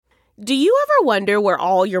Do you ever wonder where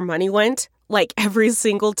all your money went? Like every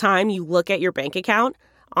single time you look at your bank account?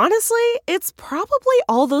 Honestly, it's probably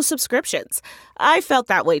all those subscriptions. I felt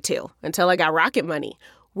that way too, until I got Rocket Money.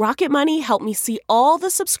 Rocket Money helped me see all the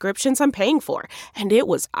subscriptions I'm paying for, and it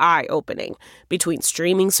was eye-opening. Between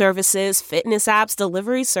streaming services, fitness apps,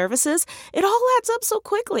 delivery services, it all adds up so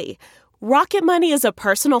quickly. Rocket Money is a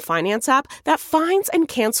personal finance app that finds and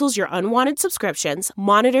cancels your unwanted subscriptions,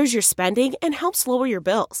 monitors your spending, and helps lower your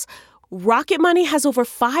bills. Rocket Money has over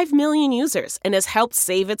 5 million users and has helped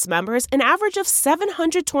save its members an average of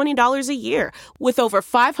 $720 a year, with over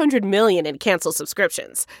 500 million in canceled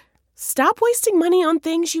subscriptions. Stop wasting money on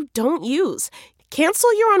things you don't use.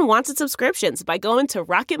 Cancel your unwanted subscriptions by going to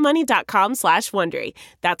rocketmoney.com/Wondery.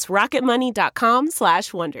 That's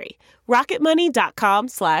rocketmoney.com/Wondery.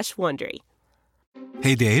 rocketmoney.com/Wondery.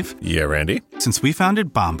 Hey, Dave. Yeah, Randy? Since we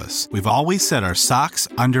founded Bombas, we've always said our socks,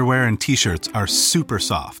 underwear, and T-shirts are super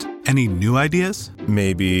soft. Any new ideas?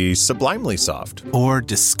 Maybe sublimely soft. Or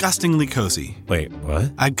disgustingly cozy. Wait,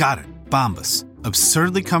 what? I got it. Bombas.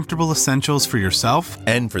 Absurdly comfortable essentials for yourself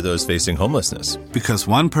and for those facing homelessness. Because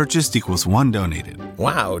one purchased equals one donated.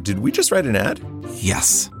 Wow, did we just write an ad?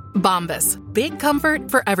 Yes. Bombas. Big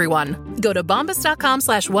comfort for everyone. Go to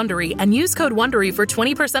bombas.com/Wondery and use code WONDERY for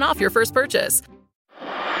 20% off your first purchase.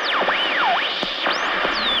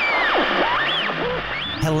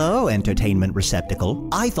 Hello, entertainment receptacle.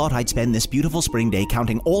 I thought I'd spend this beautiful spring day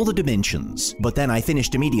counting all the dimensions, but then I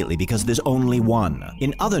finished immediately because there's only one.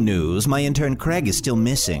 In other news, my intern Craig is still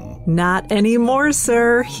missing. Not anymore,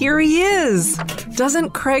 sir. Here he is.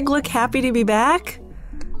 Doesn't Craig look happy to be back?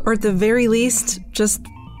 Or at the very least, just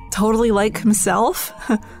totally like himself?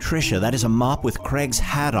 Trisha, that is a mop with Craig's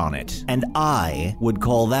hat on it, and I would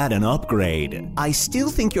call that an upgrade. I still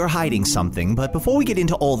think you're hiding something, but before we get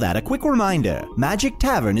into all that, a quick reminder. Magic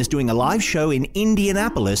Tavern is doing a live show in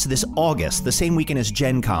Indianapolis this August, the same weekend as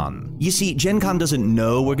Gen Con. You see, Gen Con doesn't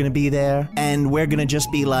know we're gonna be there, and we're gonna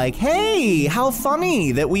just be like, hey, how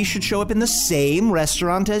funny that we should show up in the same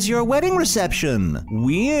restaurant as your wedding reception.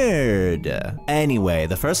 Weird. Anyway,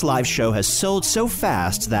 the first live show has sold so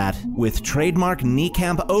fast that with trademark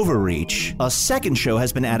Kneecamp overreach, a second show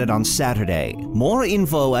has been added on Saturday. More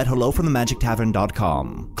info at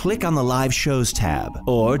hellofromthemagictavern.com. Click on the live shows tab,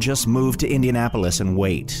 or just move to Indianapolis and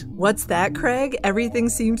wait. What's that, Craig? Everything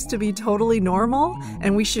seems to be totally normal,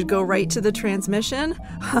 and we should go right to the transmission?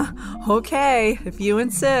 Okay, if you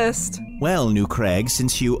insist. Well, new Craig,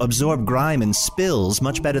 since you absorb grime and spills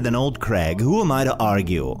much better than old Craig, who am I to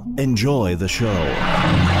argue? Enjoy the show.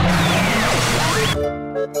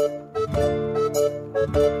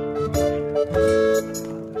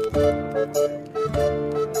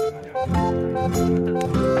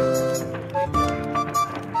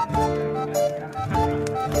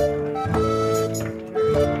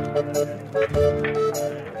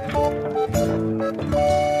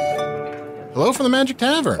 Hello from the Magic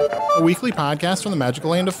Tavern, a weekly podcast from the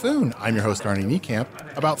magical land of Foon. I'm your host, Arnie Niekamp.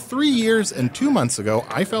 About 3 years and 2 months ago,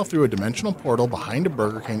 I fell through a dimensional portal behind a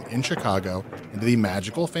Burger King in Chicago into the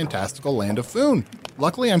magical, fantastical land of Foon.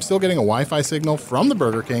 Luckily, I'm still getting a Wi-Fi signal from the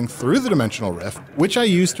Burger King through the dimensional rift, which I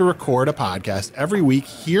use to record a podcast every week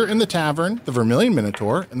here in the tavern, the Vermilion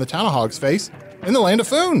Minotaur, and the Town of Hogsface, in the land of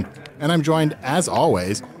Foon. And I'm joined, as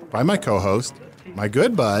always, by my co-host, my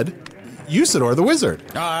good bud, Usador the Wizard.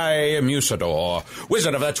 I am Usador,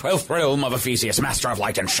 wizard of the 12th realm of Ephesius, master of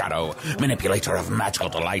light and shadow, manipulator of magical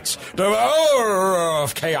delights, devourer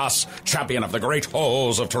of chaos, champion of the great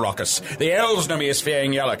halls of Tarakas. The elves know me as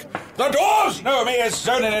Fiang Yellock. The dwarves know me as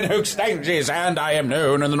Zonin and Hookstanges, and I am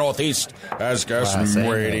known in the northeast as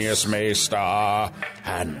Gersmwanius Maystar.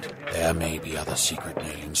 And there may be other secret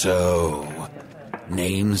names,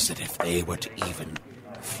 names that if they were to even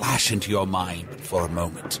flash into your mind for a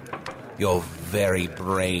moment, your very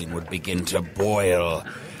brain would begin to boil,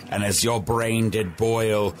 and as your brain did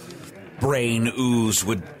boil, brain ooze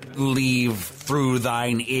would leave through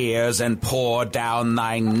thine ears and pour down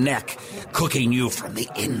thine neck, cooking you from the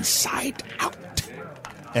inside out.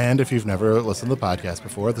 And if you've never listened to the podcast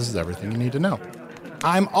before, this is everything you need to know.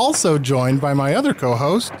 I'm also joined by my other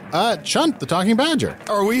co-host, Chunt, the Talking Badger.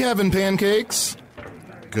 Are we having pancakes?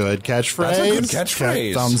 Good catchphrase. That's a good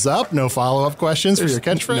catchphrase. Thumbs up. No follow-up questions There's for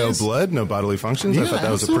your catchphrase. No blood, no bodily functions. Yeah, I thought that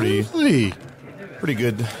was absolutely. a pretty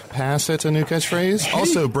good pass at a new catchphrase. Hey.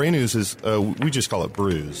 Also, brain ooze is, we just call it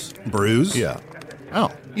bruise. Bruise? Yeah. Oh.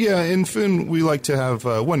 Yeah, in Foon, we like to have,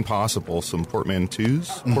 when possible, some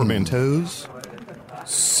portmanteaus.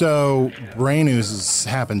 So, brain oozes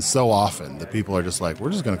happen so often that people are just like,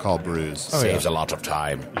 we're just going to call it bruise. Saves a lot of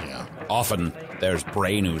time. Yeah. Often, there's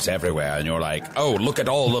Bray News everywhere, and you're like, oh, look at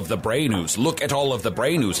all of the Bray News. Look at all of the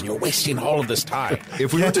Bray News, and you're wasting all of this time.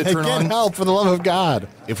 If we were to turn Get on help, for the love of God.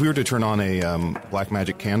 If we were to turn on a black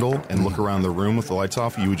magic candle and look around the room with the lights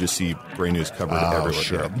off, you would just see Bray News covered everywhere.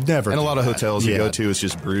 Sure. Yeah. Never. And a lot of hotels you Yeah. go to, it's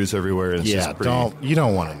just brews everywhere. And it's just pretty... you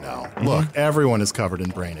don't want to know. Look, everyone is covered in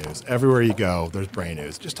Bray News. Everywhere you go, there's Bray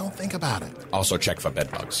News. Just don't think about it. Also check for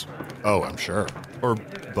bed bugs. Oh, I'm sure. Or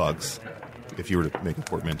bugs, if you were to make a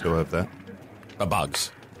portmanteau of that.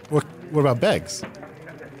 Bugs. What about Beggs?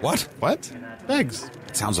 What? What? Beggs.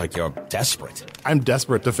 It sounds like you're desperate. I'm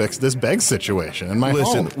desperate to fix this Beggs situation in my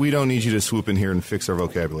Listen, home. we don't need you to swoop in here and fix our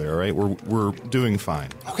vocabulary, all right? We're doing fine.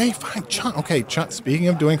 Okay, fine. Chunt, speaking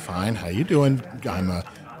of doing fine, how you doing? I'm a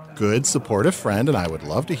good, supportive friend, and I would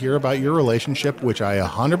love to hear about your relationship, which I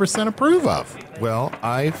 100% approve of. Well,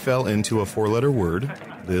 I fell into a 4-letter word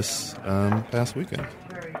this past weekend.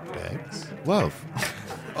 Beggs? Love.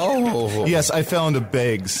 Oh. Yes, I fell into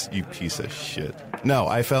Beggs, you piece of shit. No,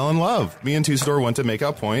 I fell in love. Me and Two-Store went to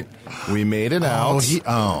Makeout Point. We made it out.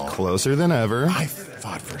 Closer than ever. I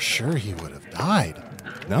thought for sure he would have died.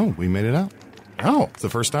 No, we made it out. Oh. It's the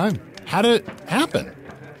first time. How did it happen?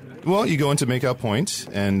 Well, you go into Makeout Point,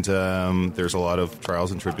 and there's a lot of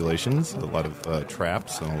trials and tribulations, a lot of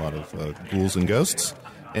traps, and a lot of ghouls and ghosts.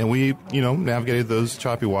 And we, navigated those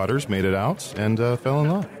choppy waters, made it out, and fell in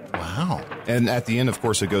love. Wow. And at the end, of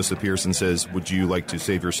course, a ghost appears and says, would you like to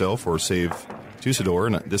save yourself or save Tusador?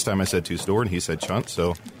 And this time I said Tusador, and he said Chunt.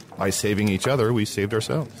 So by saving each other, we saved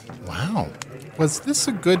ourselves. Wow. Was this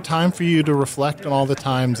a good time for you to reflect on all the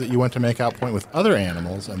times that you went to Makeout Point with other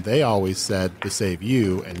animals, and they always said to save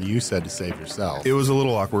you, and you said to save yourself? It was a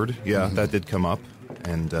little awkward. Yeah, that did come up.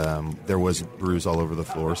 And there was bruise all over the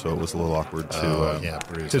floor, so it was a little awkward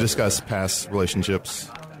to discuss past relationships,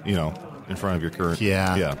 in front of your current.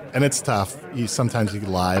 Yeah. And it's tough. Sometimes you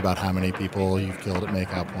can lie about how many people you've killed at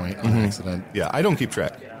Makeout Point on accident. Yeah, I don't keep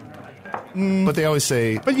track. But they always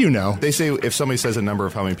say... But They say if somebody says a number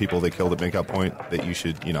of how many people they killed at Makeout Point, that you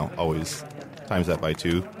should, always times that by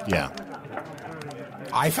 2. Yeah.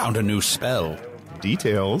 I found a new spell.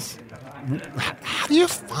 Details. How do you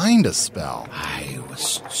find a spell? I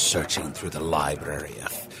was searching through the library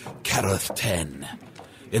of Karath 10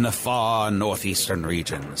 in the far northeastern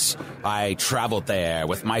regions. I traveled there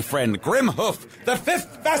with my friend Grimhoof, the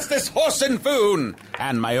 5th fastest horse in Foon,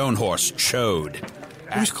 and my own horse, Chode.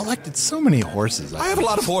 You've collected so many horses. I have a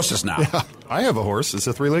lot of horses now. Yeah, I have a horse. It's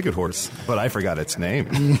a 3-legged horse, but I forgot its name.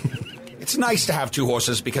 It's nice to have 2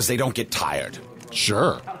 horses because they don't get tired.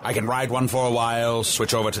 Sure. I can ride one for a while,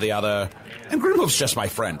 switch over to the other. And Grimhoof's just my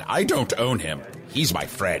friend. I don't own him. He's my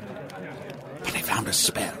friend. But I found a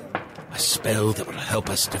spell. A spell that will help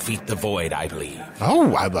us defeat the void, I believe. Oh,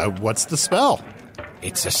 what's the spell?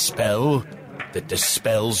 It's a spell that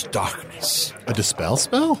dispels darkness. A dispel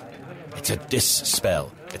spell? It's a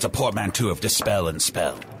dis-spell. It's a portmanteau of dispel and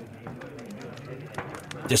spell.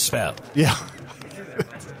 Dispel. Yeah.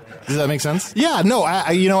 Does that make sense? Yeah, no,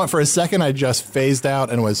 you know what? For a second, I just phased out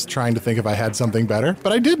and was trying to think if I had something better,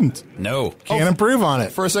 but I didn't. No. Can't improve on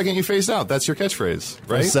it. For a second, you phased out. That's your catchright.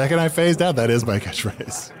 For a second, I phased out. That is my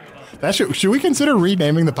catchphrase. Should we consider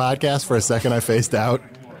renaming the podcast For a Second I Phased Out?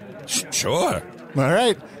 Sure. All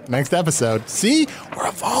right. Next episode. See? We're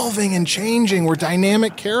evolving and changing. We're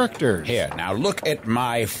dynamic characters. Here, now look at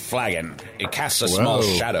my flagon. It casts a small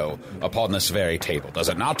shadow upon this very table, does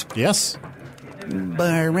it not? Yes.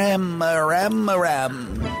 Now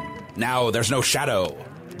there's no shadow.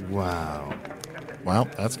 Wow. Well,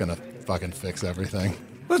 that's going to fucking fix everything.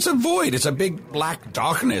 Well, it's a void. It's a big black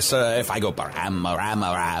darkness. If I go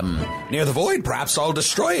near the void, perhaps I'll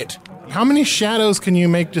destroy it. How many shadows can you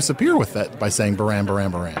make disappear with that by saying baram,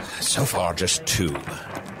 baram, baram? So far, just 2.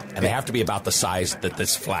 And they have to be about the size that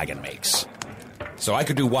this flagon makes. So I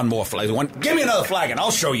could do one more flagon. Give me another flagon.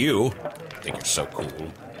 I'll show you. I think you're so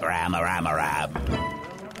cool. Baram.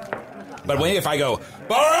 But if I go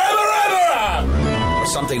baram, or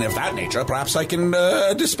something of that nature, perhaps I can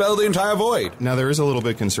dispel the entire void. Now, there is a little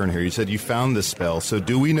bit of concern here. You said you found this spell, so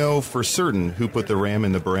do we know for certain who put the ram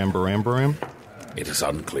in the baram? It is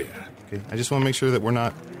unclear. Okay, I just want to make sure that we're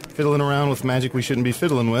not fiddling around with magic we shouldn't be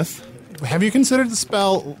fiddling with. Have you considered the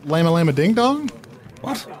spell Lama Lama Ding Dong?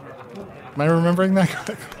 What? Am I remembering that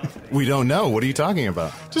correctly? We don't know. What are you talking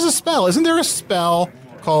about? Just a spell. Isn't there a spell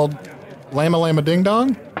called Lama Lama Ding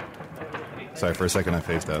Dong? Sorry, for a second I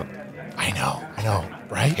phased out. I know,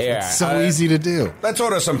 right? Here, it's so easy to do. Let's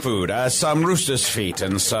order some food, some rooster's feet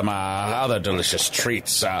and some other delicious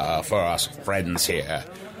treats for us friends here.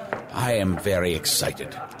 I am very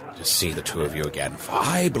excited to see the two of you again, for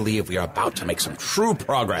I believe we are about to make some true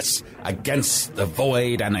progress against the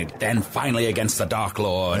Void and then finally against the Dark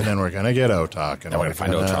Lord. And then we're going to get Otak. And then we're going to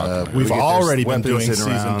find Otak. We've already been doing weapons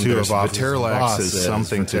season around. 2 There's of Office Terralax Bosses. has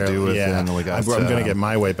something to do with it, and we got, I'm going to get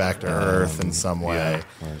my way back to Earth in some way. Yeah,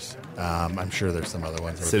 of course. I'm sure there's some other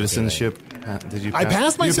ones. we're Citizenship. Did you? I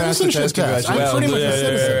passed my you passed the citizenship test. I'm Well, pretty much a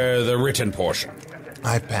citizen. the written portion.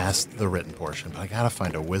 I passed the written portion, but I got to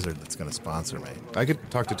find a wizard that's going to sponsor me. I could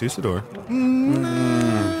talk to Tusador.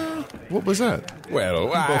 What was that?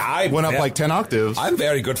 Well, I went up like 10 octaves. I'm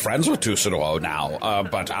very good friends with Tusador now,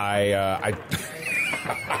 but I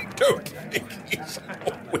don't think he's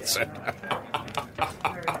a wizard.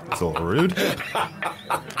 It's a little rude.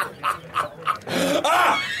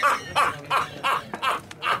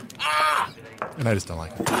 And I just don't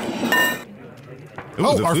like it. Ooh,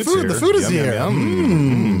 Oh, the our food's food. here. The food is Yum, here. yum,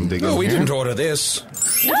 yum. Dig No, in we here. didn't order this.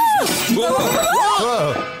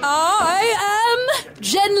 I am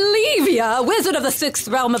Genlevia, wizard of the 6th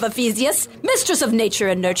realm of Ephesius, mistress of nature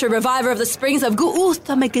and nurture, reviver of the springs of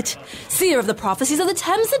Gu'uthamagit, seer of the prophecies of the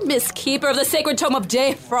Thames and Mist, keeper of the sacred tome of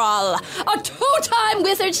Defral, a 2-time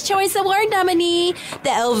Wizard's Choice Award nominee.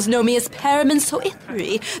 The elves know me as Paramin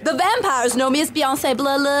Soithri. The vampires know me as Beyonce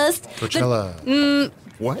Bloodlust. Coachella.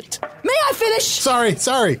 What? May I finish? Sorry.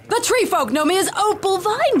 The tree folk know me as Opal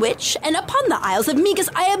Vine Witch, and upon the Isles of Migas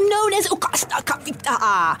I am known as Ukasta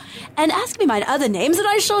Kavita. And ask me mine other names, and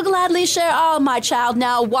I shall gladly share. Oh, my child,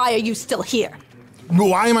 now why are you still here?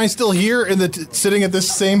 Why am I still here sitting at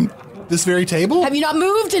this very table? Have you not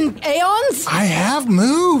moved in aeons? I have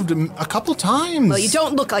moved a couple times. Well, you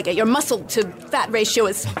don't look like it. Your muscle to fat ratio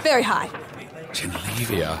is very high.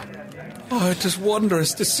 Genlevia. Oh, it is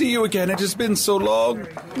wondrous to see you again. It has been so long.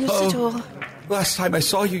 Usador. Last time I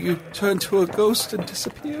saw you, you turned to a ghost and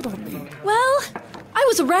disappeared on me. Well, I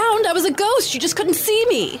was around. I was a ghost. You just couldn't see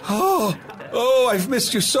me. Oh, I've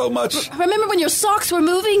missed you so much. Remember when your socks were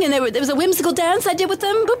moving and there was a whimsical dance I did with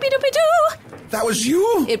them? Boopy-doopy-doo. That was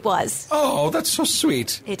you? It was. Oh, that's so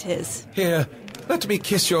sweet. It is. Here, let me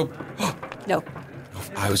kiss your... No.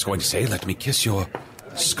 I was going to say, let me kiss your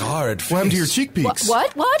scarred face. What happened to your cheek peaks?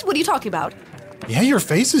 What? What are you talking about? Yeah, your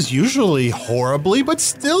face is usually horribly, but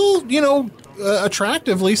still,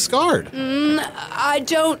 attractively scarred. I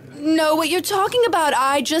don't know what you're talking about.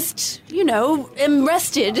 I just, am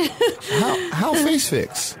rested. How face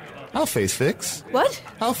fix? How face fix? What?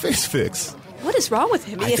 How face fix? What is wrong with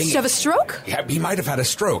him? I Did think he have a stroke? Yeah, he might have had a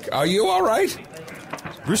stroke. Are you all right?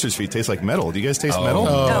 Rooster's feet taste like metal. Do you guys taste metal?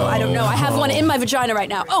 No, I don't know. I have one in my vagina right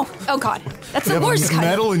now. Oh God. That's You the have worst kind.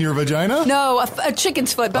 metal in your vagina? No, a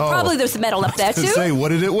chicken's foot, but probably there's metal up there, I was gonna too. say, what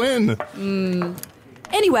did it win?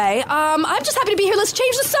 Anyway, I'm just happy to be here. Let's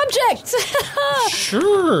change the subject.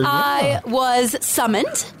 Sure. I was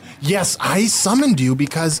summoned. Yes, I summoned you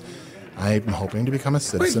because I'm hoping to become a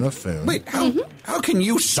citizen of Foon. Wait, how can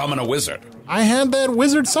you summon a wizard? I had that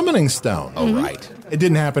wizard summoning stone. Oh, right. It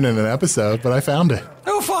didn't happen in an episode, but I found it.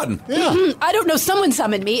 Oh, fun. Yeah. I don't know. Someone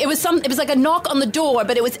summoned me. It was like a knock on the door,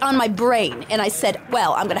 but it was on my brain. And I said,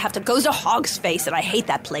 well, I'm going to have to go to Hog's Face, and I hate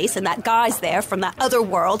that place, and that guy's there from that other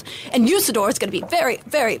world, and Usador is going to be very,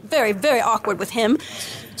 very, very, very awkward with him.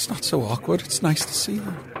 It's not so awkward. It's nice to see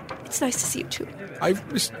you. It's nice to see you, too. I've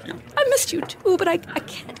missed you. I missed you, too, but I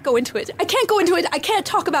can't go into it. I can't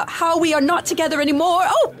talk about how we are not together anymore.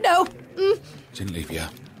 Oh, no.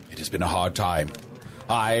 Genlevia, it has been a hard time.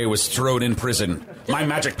 I was thrown in prison. My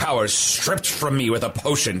magic powers stripped from me with a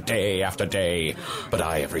potion day after day. But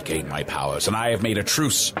I have regained my powers, and I have made a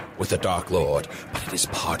truce with the Dark Lord. But it is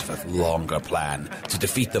part of a longer plan to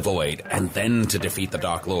defeat the Void, and then to defeat the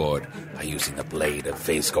Dark Lord by using the blade of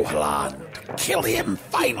Vezgo Halan to kill him,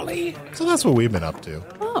 finally. So that's what we've been up to.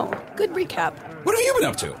 Oh, good recap. What have you been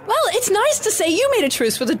up to? Well, it's nice to say you made a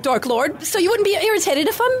truce with the Dark Lord, so you wouldn't be irritated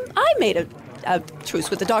if I made a truce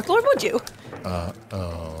with the Dark Lord, would you?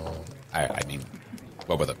 I mean,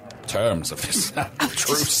 what were the terms of this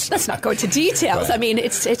truce? Let's not go into details. I mean,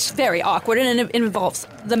 it's very awkward, and it involves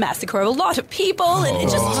the massacre of a lot of people, and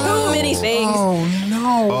it's just too many things. Oh,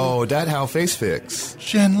 no. Oh, that how face fix.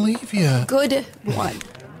 Genlevia. Good one.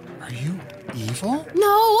 Are you evil?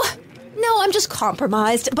 No, I'm just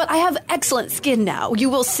compromised, but I have excellent skin now. You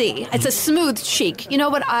will see. It's a smooth cheek. You know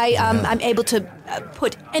what? I'm able to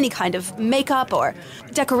put any kind of makeup or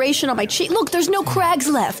decoration on my cheek. Look, there's no crags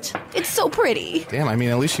left. It's so pretty. Damn, I mean,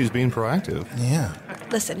 at least she was being proactive. Yeah.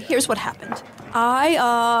 Listen, here's what happened.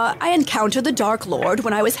 I encountered the Dark Lord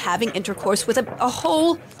when I was having intercourse with a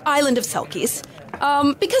whole island of Selkies.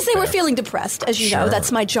 Because they were feeling depressed, as you know.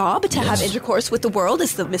 That's my job, to have intercourse with the world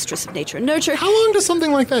as the mistress of nature and nurture. How long does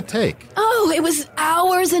something like that take? Oh, it was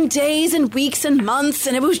hours and days and weeks and months,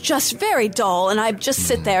 and it was just very dull. And I'd just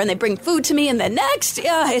sit there, and they bring food to me, and then next,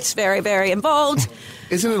 it's very, very involved.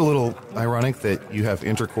 Isn't it a little ironic that you have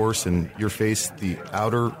intercourse and your face, the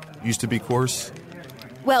outer, used to be coarse?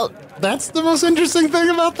 Well, that's the most interesting thing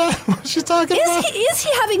about that. What she's talking about. Is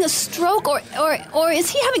he having a stroke, or is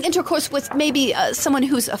he having intercourse with maybe someone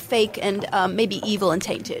who's a fake and maybe evil and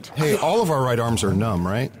tainted? Hey, all of our right arms are numb,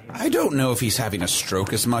 right? I don't know if he's having a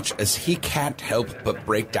stroke as much as he can't help but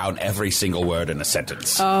break down every single word in a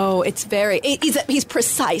sentence. Oh, he's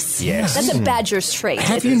precise. Yes. That's a badger's trait.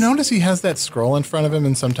 Have you noticed he has that scroll in front of him,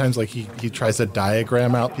 and sometimes like he tries to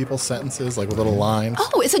diagram out people's sentences like with little lines?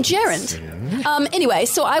 Oh, it's a gerund. Anyway,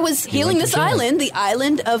 so I was healing this island, the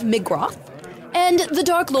island of Migroth, and the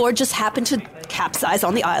Dark Lord just happened to capsize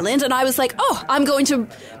on the island, and I was like, oh, I'm going to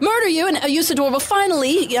murder you, and Usador will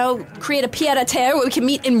finally, create a pied-à-terre where we can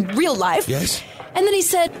meet in real life. Yes. And then he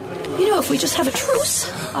said, if we just have a truce,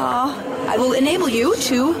 I will enable you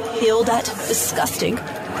to heal that disgusting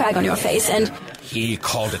crag on your face. And he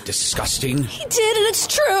called it disgusting? He did, and it's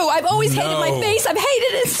true. I've always hated my face. I've hated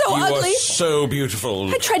it. It's so ugly. You are so beautiful.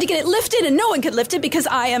 I tried to get it lifted, and no one could lift it because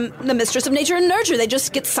I am the mistress of nature and nurture. They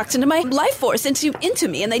just get sucked into my life force, into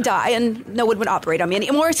me, and they die, and no one would operate on me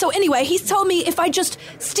anymore. So anyway, he's told me if I just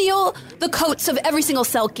steal the coats of every single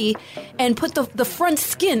Selkie and put the front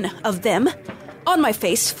skin of them on my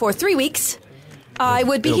face for 3 weeks, I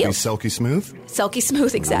would be healed. It'll be Selkie smooth? Selkie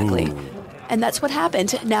smooth, exactly. Ooh. And that's what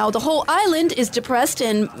happened. Now the whole island is depressed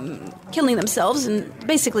and killing themselves, and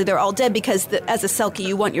basically they're all dead because as a Selkie,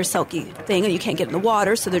 you want your Selkie thing, and you can't get in the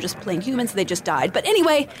water, so they're just plain humans, they just died. But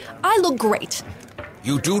anyway, I look great.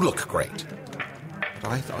 You do look great.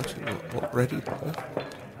 But I thought you were already dead.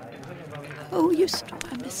 Oh,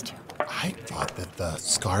 I missed you. I thought that the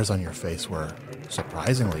scars on your face were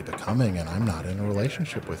surprisingly becoming, and I'm not in a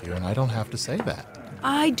relationship with you, and I don't have to say that.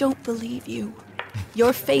 I don't believe you.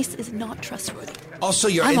 Your face is not trustworthy. Also,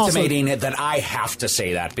 you're intimating that I have to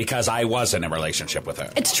say that because I was in a relationship with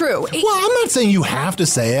her. It's true. Well, I'm not saying you have to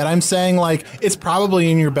say it. I'm saying, it's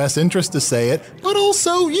probably in your best interest to say it, but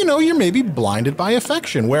also, you're maybe blinded by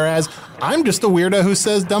affection, whereas I'm just a weirdo who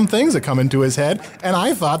says dumb things that come into his head, and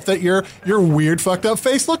I thought that your weird, fucked up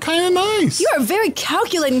face looked kind of nice. You are a very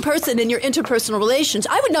calculating person in your interpersonal relations.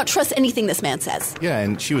 I would not trust anything this man says. Yeah,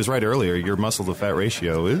 and she was right earlier. Your muscle-to-fat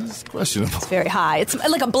ratio is questionable. It's very high. It's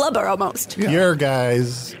like a blubber, almost. Yeah.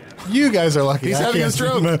 You guys are lucky. He's having a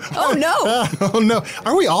stroke. Oh, no. Oh, no.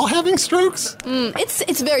 Are we all having strokes?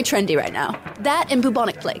 It's very trendy right now. That and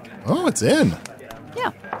bubonic plague. Oh, it's in.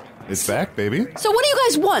 Yeah. It's back, baby. So what do you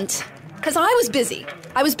guys want? Because I was busy.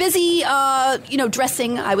 I was busy,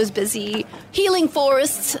 dressing. I was busy healing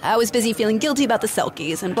forests. I was busy feeling guilty about the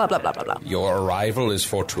Selkies and blah, blah, blah, blah, blah. Your arrival is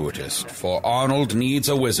fortuitous, for Arnold needs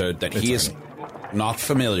a wizard that he is not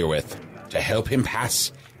familiar with to help him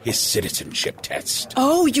pass his citizenship test.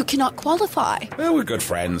 Oh, you cannot qualify. Well, we're good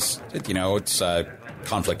friends. It's a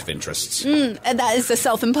conflict of interests. And that is a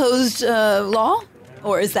self-imposed law?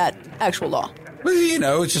 Or is that actual law?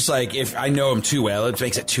 Well, it's just like if I know him too well, it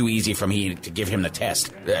makes it too easy for me to give him the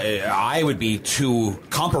test. I would be too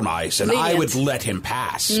compromised, and I would let him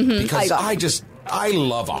pass. Because I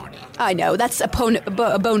love Arnie. I know. That's a pone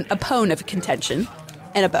of contention.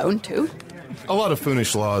 And a bone, too. A lot of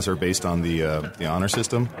Foonish laws are based on the honor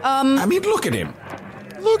system. Look at him.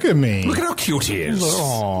 Look at me. Look at how cute he is.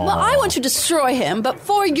 Aww. Well, I want to destroy him, but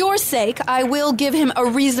for your sake, I will give him a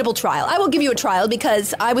reasonable trial. I will give you a trial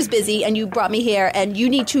because I was busy and you brought me here, and you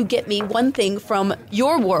need to get me one thing from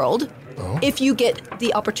your world if you get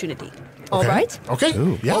the opportunity. Okay. All right? Okay.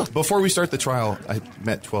 Ooh. Yeah. Well, before we start the trial, I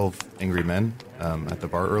met 12 angry men at the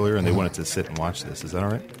bar earlier, and they wanted to sit and watch this. Is that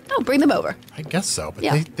all right? Oh, bring them over. I guess so, but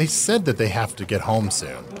they said that they have to get home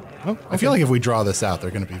soon. Oh, okay. I feel like if we draw this out,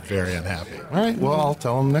 they're going to be very unhappy. All right, well, I'll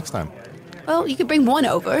tell them next time. Well, you could bring one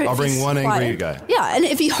over. I'll bring one angry guy. Yeah, and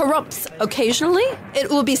if he harumps occasionally,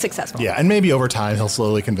 it will be successful. Yeah, and maybe over time, he'll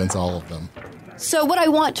slowly convince all of them. So what I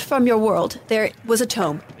want from your world, there was a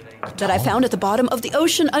tome that I found at the bottom of the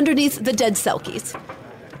ocean underneath the dead Selkies.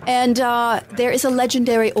 And there is a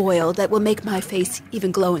legendary oil that will make my face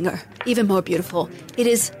even glowinger, even more beautiful. It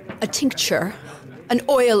is a tincture, an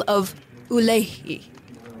oil of Ulehi.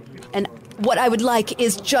 And what I would like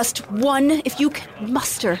is just one, if you can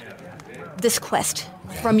muster this quest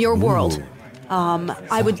from your world,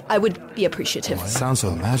 I would be appreciative. Oh, it sounds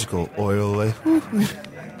so magical. Oil.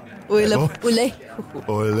 Oile.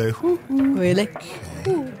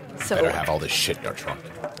 So better have all this shit in your trunk.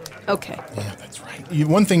 Okay. Yeah, that's right.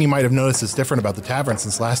 One thing you might have noticed is different about the tavern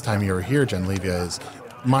since last time you were here, Genlevia, is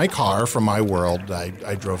my car from my world, I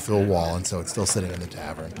drove through a wall, and so it's still sitting in the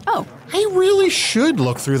tavern. Oh. I really should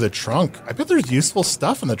look through the trunk. I bet there's useful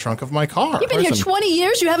stuff in the trunk of my car. You've been here 20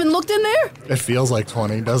 years? You haven't looked in there? It feels like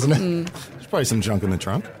 20, doesn't it? There's probably some junk in the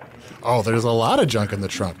trunk. Oh, there's a lot of junk in the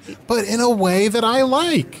trunk, but in a way that I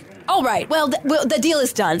like. All right. Well, the deal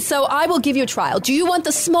is done, so I will give you a trial. Do you want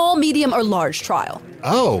the small, medium, or large trial?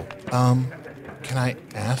 Oh, can I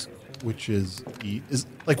ask which is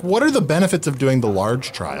what are the benefits of doing the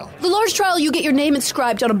large trial? The large trial, you get your name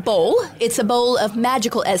inscribed on a bowl. It's a bowl of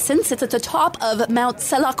magical essence. It's at the top of Mount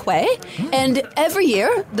Salakwe. And every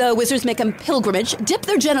year, the wizards make a pilgrimage, dip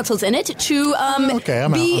their genitals in it to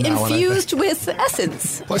be infused with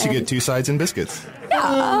essence. Plus, you get 2 sides and biscuits.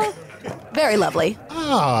 Yeah. Very lovely.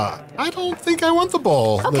 I don't think I want the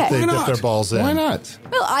bowl that they dip their balls in. Why not?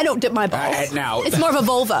 Well, I don't dip my balls. Now, it's more of a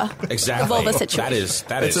vulva. Exactly. A vulva situation.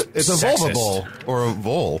 That is It's a sexist. vulva bowl or a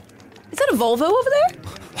vole. Is that a Volvo over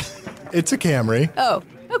there? It's a Camry. Oh,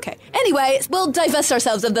 okay. Anyway, we'll divest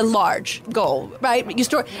ourselves of the large goal, right? You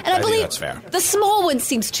store, and I believe that's fair. The small one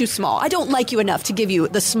seems too small. I don't like you enough to give you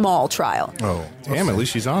the small trial. Oh, damn! At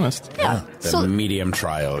least she's honest. Yeah. The medium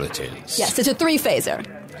trial it is. Yes, it's a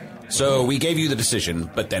 3-phaser. So we gave you the decision,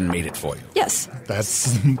 but then made it for you. Yes. That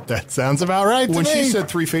sounds about right to When me. she said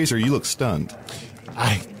 3-phaser, you look stunned.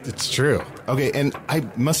 It's true. Okay, and I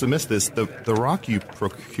must have missed this. The rock you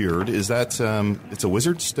procured, is that, it's a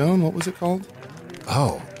wizard stone? What was it called?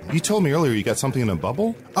 Oh. You told me earlier you got something in a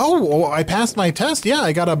bubble? Oh, I passed my test. Yeah,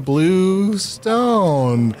 I got a blue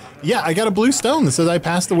stone. Yeah, I got a blue stone that says I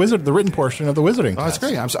passed the written portion of the wizarding Oh, that's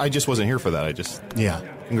test. great. I just wasn't here for that. Yeah.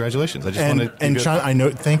 Congratulations. I just And wanted to Sean, I know.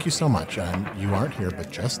 Thank you so much. You aren't here,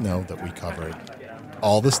 but just know that we covered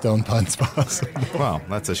all the stone puns possible. Well,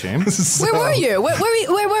 that's a shame. Where were you? Where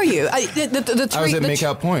were you? I was at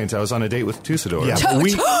Makeout Point. I was on a date with Tusador. Yeah,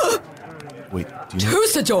 Wait, do you know?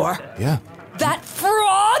 Tusador? Yeah. That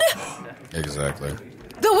fraud? Exactly.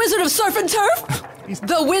 The Wizard of Surf and Turf?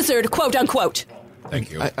 The wizard, quote unquote.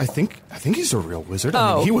 Thank you. I think he's a real wizard.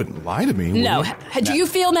 I mean, he wouldn't lie to me. No. Would he? Do you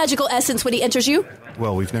feel magical essence when he enters you?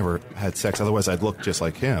 Well, we've never had sex. Otherwise, I'd look just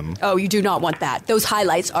like him. Oh, you do not want that. Those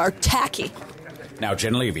highlights are tacky. Now,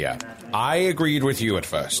 Genlevia, I agreed with you at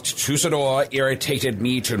first. Tusador irritated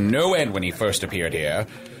me to no end when he first appeared here,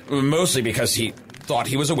 mostly because he thought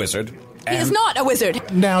he was a wizard. He is not a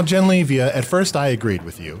wizard. Now, Genlevia, at first I agreed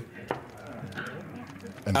with you.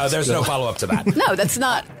 There's no follow-up to that. No, that's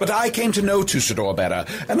not. But I came to know Tusador better,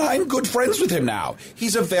 and I'm good friends with him now.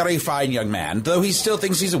 He's a very fine young man, though he still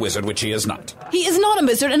thinks he's a wizard, which he is not. He is not a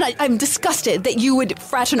wizard, and I'm disgusted that you would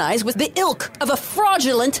fraternize with the ilk of a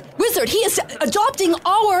fraudulent wizard. He is adopting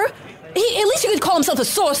our... at least you could call himself a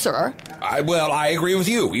sorcerer. I agree with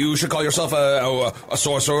you. You should call yourself a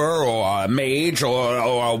sorcerer or a mage or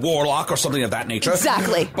a warlock or something of that nature.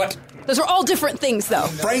 Exactly. But those are all different things, though.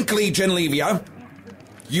 frankly, Genlevia,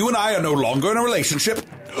 you and I are no longer in a relationship,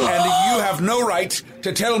 and you have no right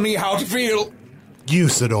to tell me how to feel.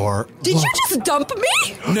 Usador. Did you just dump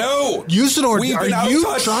me? No! Usador, We've are been out of you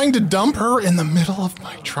touch. trying to dump her in the middle of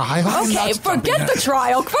my trial? Okay, forget the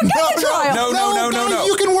trial. Forget the trial. No.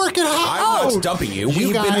 You can work it out. I'm not dumping you.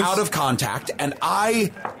 We've guys- been out of contact, and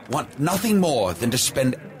I want nothing more than to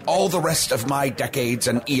spend all the rest of my decades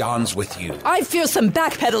and eons with you. I feel some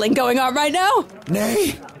backpedaling going on right now.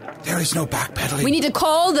 Nay, there is no backpedaling. We need to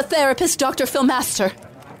call the therapist, Dr. Phil Master,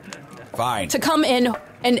 Fine. to come in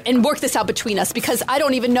and work this out between us, because I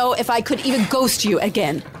don't even know if I could even ghost you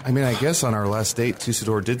again. I mean, I guess on our last date,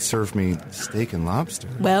 Tusador did serve me steak and lobster.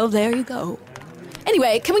 Well, there you go.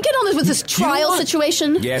 Anyway, can we get on with this trial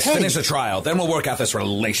situation? Yes, finish the trial. Then we'll work out this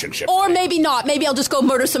relationship. Or maybe not. Maybe I'll just go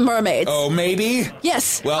murder some mermaids. Oh, maybe?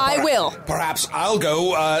 Yes, Well, I will. Perhaps I'll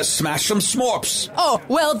go smash some smorps. Oh,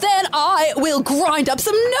 well, then I will grind up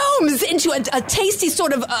some gnomes into a tasty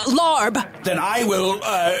sort of larb. Then I will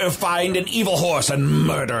find an evil horse and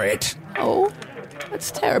murder it. Oh,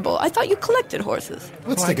 that's terrible. I thought you collected horses.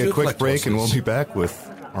 Let's Oh, take I a do quick collect break, and we'll horses. be back with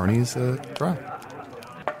Arnie's trial.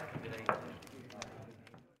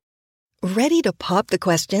 Ready to pop the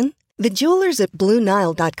question? The jewelers at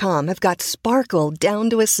BlueNile.com have got sparkle down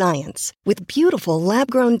to a science with beautiful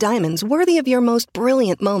lab-grown diamonds worthy of your most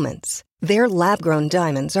brilliant moments. Their lab-grown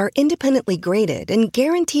diamonds are independently graded and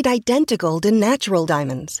guaranteed identical to natural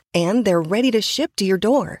diamonds, and they're ready to ship to your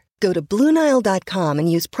door. Go to BlueNile.com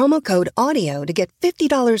and use promo code AUDIO to get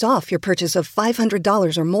 $50 off your purchase of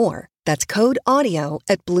 $500 or more. That's code AUDIO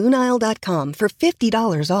at BlueNile.com for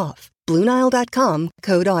 $50 off. BlueNile.com,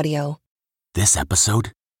 code AUDIO. This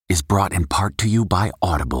episode is brought in part to you by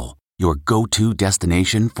Audible, your go-to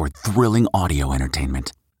destination for thrilling audio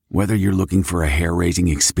entertainment. Whether you're looking for a hair-raising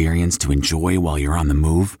experience to enjoy while you're on the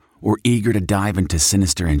move or eager to dive into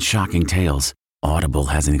sinister and shocking tales, Audible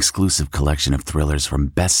has an exclusive collection of thrillers from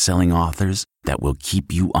best-selling authors that will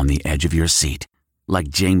keep you on the edge of your seat. Like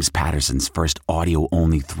James Patterson's first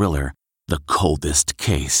audio-only thriller, The Coldest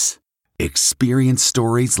Case. Experience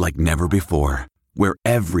stories like never before, where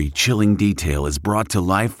every chilling detail is brought to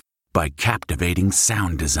life by captivating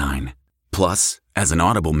sound design. Plus, as an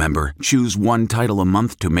Audible member, choose one title a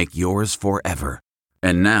month to make yours forever.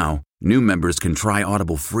 And now, new members can try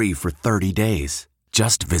Audible free for 30 days.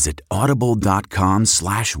 Just visit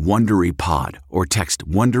audible.com/WonderyPod or text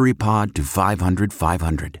WonderyPod to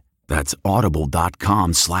 500-500. That's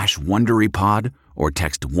audible.com/WonderyPod or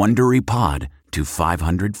text WonderyPod to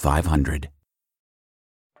 500-500.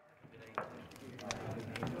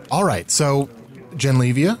 All right, so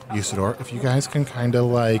Genlevia, Usador, if you guys can kind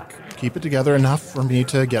of keep it together enough for me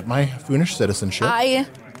to get my Foonish citizenship. I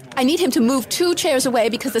need him to move 2 chairs away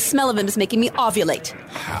because the smell of him is making me ovulate.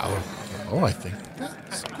 How? Oh, I think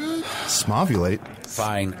that's good. Smovulate?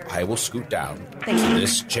 Fine, I will scoot down. Thank you.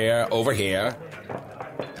 This chair over here.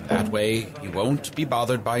 And that way you won't be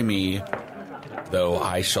bothered by me, though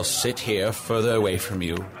I shall sit here further away from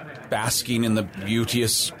you, basking in the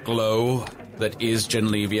beauteous glow that is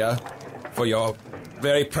Genlevia. For your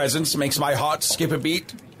very presence makes my heart skip a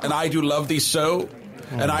beat, and I do love thee so.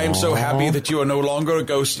 And I am so happy that you are no longer a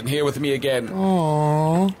ghost and here with me again.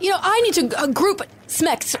 Aww. You know, I need to group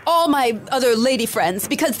Smex, all my other lady friends,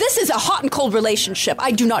 because this is a hot and cold relationship.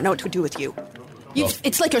 I do not know what to do with you.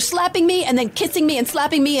 It's like you're slapping me and then kissing me and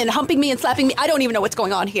slapping me and humping me and slapping me. I don't even know what's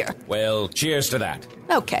going on here. Well, cheers to that.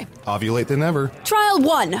 Okay. Ovulate than ever. Trial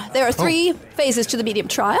 1. There are 3 phases to the medium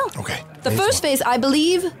trial. Okay. The first phase, I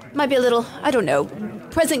believe, might be a little, I don't know,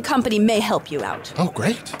 present company may help you out. Oh,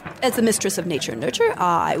 great. As the mistress of nature and nurture,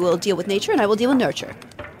 I will deal with nature and I will deal with nurture.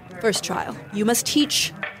 First trial, you must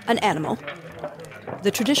teach an animal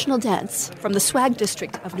the traditional dance from the swag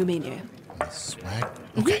district of Numania. Swag?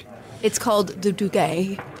 Okay. It's called the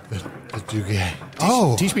Dugay. The Dugay.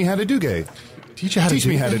 Oh. Teach me how to Dugay. Teach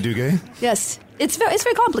me how to Dugay. Yes. It's very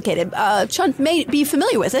complicated. Chunt may be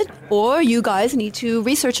familiar with it, or you guys need to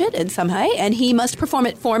research it in some way, and he must perform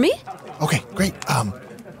it for me. Okay, great. Chunt,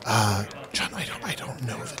 I don't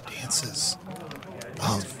know the dances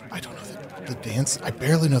of... I don't know the dance... I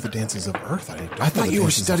barely know the dances of Earth. I thought you were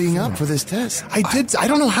studying up for this test. I did. I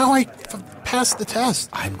don't know how I passed the test.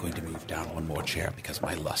 I'm going to move down one more chair because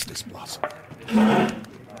my lust is blossoming.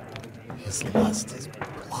 His lust is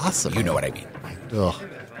blossoming. You know what I mean. Ugh.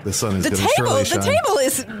 The sun is going to surely shine. The table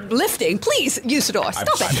is lifting. Please, Usador,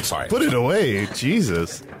 stop it. I'm sorry. Put it away.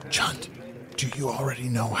 Jesus. Chunt, do you already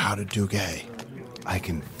know how to Dugay? I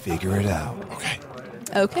can figure it out. Okay.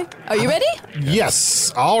 Okay. Are you ready?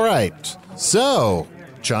 Yes. All right. So,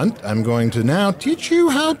 Chunt, I'm going to now teach you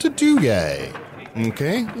how to Dugay.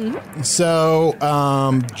 Okay. Mm-hmm. So,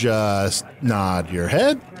 just nod your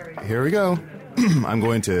head. Here we go. I'm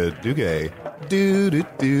going to Dugay. Oh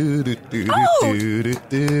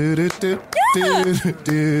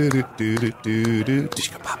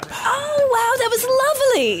wow, that was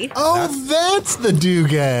lovely. Oh, that's the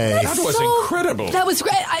Dugay. That was incredible. That was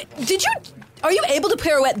great. Are you able to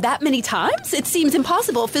pirouette that many times? It seems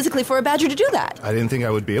impossible physically for a badger to do that. I didn't think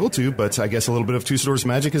I would be able to, but I guess a little bit of Tusador's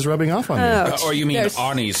magic is rubbing off on me. Or you mean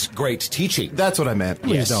Arnie's great teaching? That's what I meant.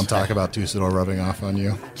 Please don't talk about Tusador rubbing off on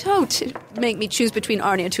you. Don't make me choose between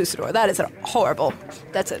Arnie and Tusador. That is horrible.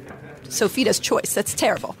 That's a Sophia's choice. That's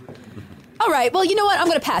terrible. All right, well, you know what? I'm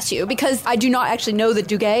going to pass you because I do not actually know the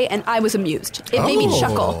Dugay, and I was amused. It made me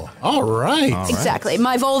chuckle. All right. Exactly.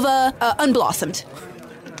 My vulva unblossomed.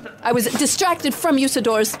 I was distracted from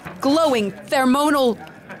Usador's glowing pheromonal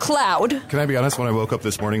cloud. Can I be honest? When I woke up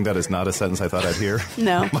this morning, that is not a sentence I thought I'd hear.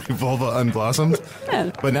 No. My vulva unblossomed.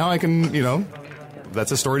 Yeah. But now I can,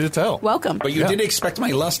 that's a story to tell. Welcome. But you did expect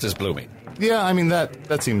my lust is blooming. Yeah, I mean,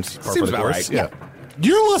 that seems par for the about course. right. Yeah.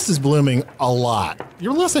 Your lust is blooming a lot.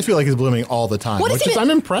 Your lust, I feel like, is blooming all the time, which is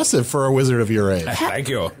unimpressive for a wizard of your age. Thank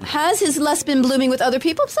you. Has his lust been blooming with other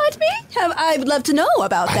people besides me? I would love to know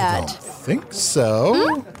about that. I don't think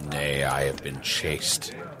so. Nay, I have been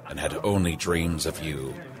chaste and had only dreams of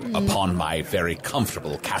you upon my very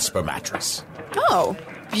comfortable Casper mattress. Oh,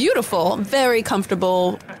 beautiful. Very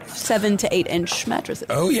comfortable 7 to 8 inch mattresses.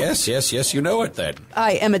 Oh, yes, you know it then.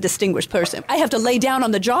 I am a distinguished person. I have to lay down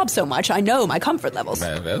on the job so much, I know my comfort levels.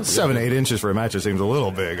 7, 8 inches for a mattress seems a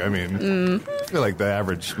little big. I mean, I feel like the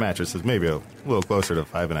average mattress is maybe a little closer to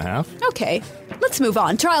 5.5. Okay, let's move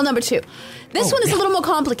on. Trial number 2. This one is a little more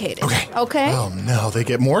complicated. Okay. Okay? Oh, no, they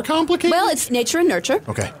get more complicated? Well, it's nature and nurture.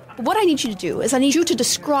 Okay. what I need you to do is I need you to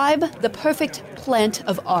describe the perfect plant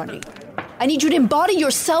of Arnie. I need you to embody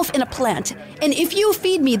yourself in a plant. And if you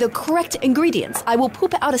feed me the correct ingredients, I will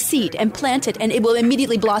poop out a seed and plant it, and it will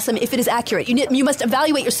immediately blossom if it is accurate. You must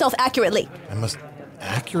evaluate yourself accurately. I must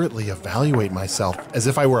accurately evaluate myself as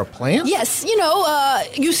if I were a plant? Yes,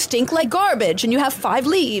 you stink like garbage, and you have 5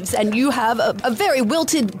 leaves, and you have a very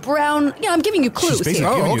wilted brown... I'm giving you clues here.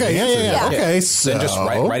 Oh, okay, yeah. Okay, so... Then just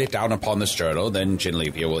write it down upon this journal, then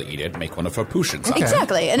Genlevia will eat it, make one of her potions. Okay.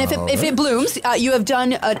 Exactly, and if it blooms, you have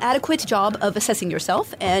done an adequate job of assessing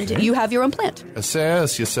yourself, and you have your own plant.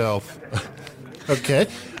 Assess yourself. Okay.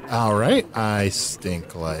 All right, I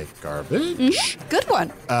stink like garbage. Mm-hmm. Good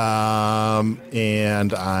one.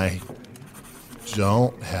 And I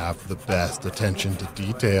don't have the best attention to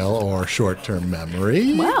detail or short-term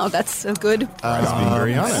memory. Wow, that's a good... That's being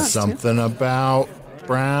very honest. Something about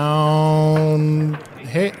brown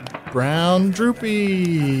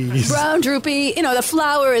droopies. Brown droopy. The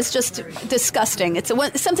flower is just disgusting. It's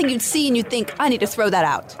something you'd see and you'd think, I need to throw that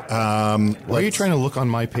out. Why are you trying to look on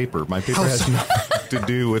my paper? My paper has nothing to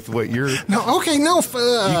do with what you're... No, okay, no.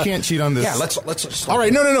 You can't cheat on this. Yeah, let's... All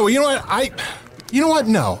right, no. You know what?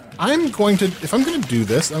 No. If I'm going to do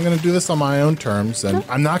this, I'm going to do this on my own terms, and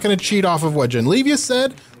I'm not going to cheat off of what Genlevia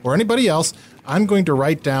said or anybody else. I'm going to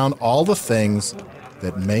write down all the things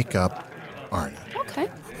that make up Arnie. Okay.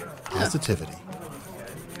 Positivity,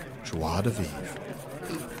 joie de vivre,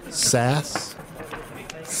 sass,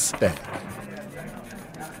 stank.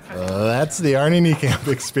 That's the Arnie Niekamp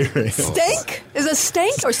experience. Stank? Is it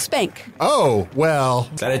stank or spank? Oh, well.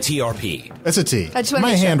 Is that a T or P? It's a T.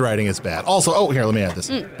 My handwriting is bad. Also, here, let me add this.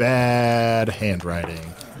 Bad handwriting.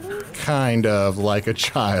 Kind of like a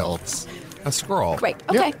child's. A scroll. Great.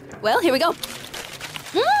 Okay. Yep. Well, here we go.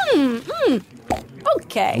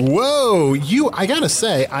 Okay. Whoa, I gotta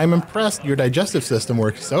say, I'm impressed. Your digestive system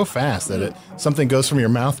works so fast that something goes from your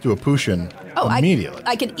mouth to a potion immediately.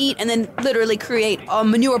 I can eat and then literally create a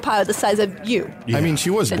manure pile the size of you. Yeah. I mean,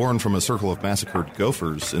 she was born from a circle of massacred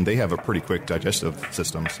gophers, and they have a pretty quick digestive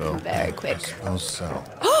system, so... Very quick. I suppose so.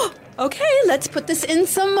 Okay, let's put this in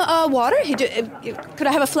some water. Could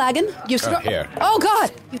I have a flagon? Here. Oh,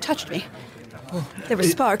 God! You touched me. There were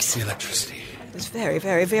sparks. The electricity. It was very,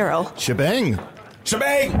 very virile. Shebang!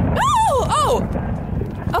 Oh!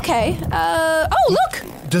 Okay. Look!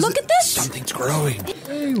 Look at this! Something's growing.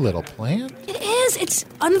 Hey, little plant. It is. It's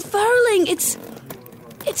unfurling. It's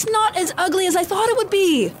not as ugly as I thought it would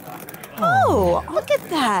be. Oh, look at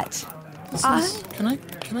that.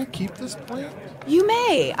 Can I keep this plant? You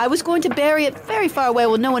may. I was going to bury it very far away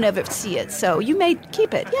where no one ever see it, so you may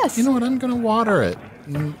keep it, yes. You know what? I'm going to water it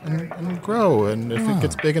and grow, and if it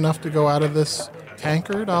gets big enough to go out of this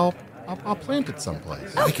tankard, I'll plant it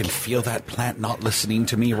someplace. I can feel that plant not listening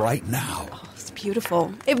to me right now. Oh, it's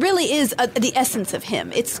beautiful. It really is the essence of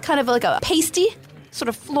him. It's kind of like a pasty, sort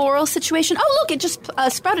of floral situation. Oh, look, it just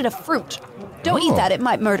sprouted a fruit. Don't eat that. It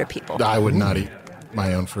might murder people. I would not eat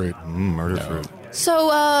my own fruit. Murder fruit. So,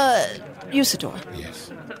 Usador.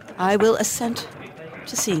 Yes. I will assent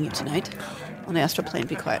to seeing you tonight on the astral plane.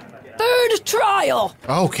 Be quiet. 3rd trial!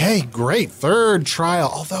 Okay, great. 3rd trial.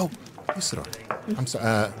 Although, Usador, I'm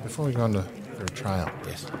sorry, before we go on to 3rd trial.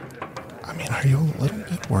 Yes. I mean, are you a little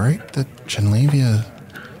bit worried that Genlevia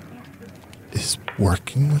is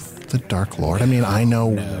working with the Dark Lord? I mean, I know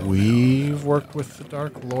we've worked with the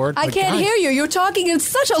Dark Lord. I can't hear you. You're talking in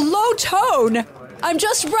such a low tone. I'm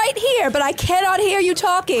just right here, but I cannot hear you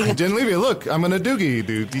talking. Genlevia, look, I'm in a doogie.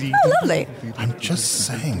 Oh, lovely. I'm just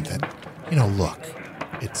saying that, look,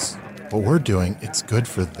 it's what we're doing. It's good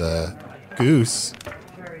for the goose,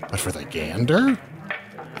 but for the gander?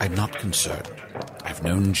 I'm not concerned. I've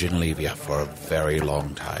known Genlevia for a very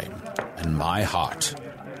long time, and my heart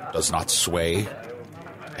does not sway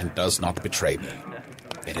and does not betray me.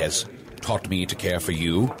 It has taught me to care for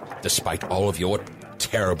you, despite all of your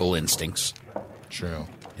terrible instincts. True.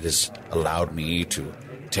 It has allowed me to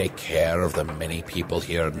take care of the many people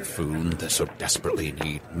here in Foon that so desperately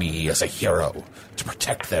need me as a hero to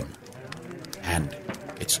protect them. And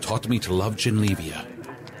it's taught me to love Genlevia,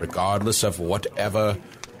 regardless of whatever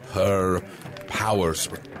her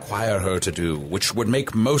powers require her to do, which would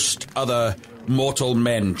make most other mortal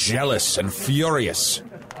men jealous and furious.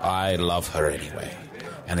 I love her anyway.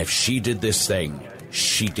 And if she did this thing,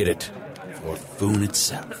 she did it for Foon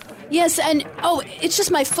itself. Yes, and, it's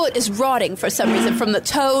just my foot is rotting for some reason, from the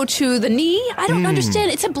toe to the knee. I don't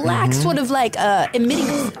understand. It's a black sort of like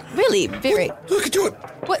emitting, really very... Look at it.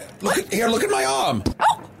 What? Look at my arm.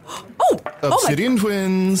 Obsidian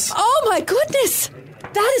twins. Oh, my goodness.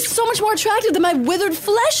 That is so much more attractive than my withered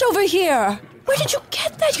flesh over here. Where did you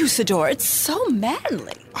get that, Usador? It's so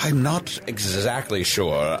manly. I'm not exactly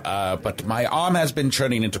sure, but my arm has been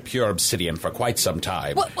churning into pure obsidian for quite some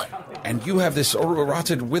time. What? And you have this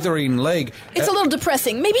rotted, withering leg. It's a little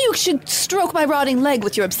depressing. Maybe you should stroke my rotting leg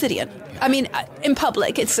with your obsidian. I mean, in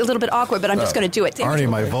public, it's a little bit awkward, but I'm just going to do it. Arnie,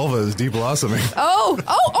 my vulva is de-blossoming. Oh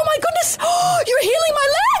my goodness! Oh, you're healing my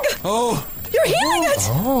leg! Oh! You're healing it!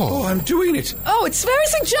 Oh, I'm doing it. Oh, it's very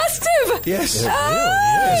suggestive! Yes.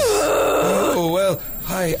 Oh, well,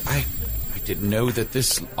 I didn't know that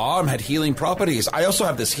this arm had healing properties. I also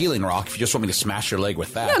have this healing rock if you just want me to smash your leg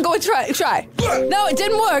with that. No, go and try. No, it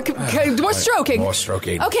didn't work. Okay, more stroking. More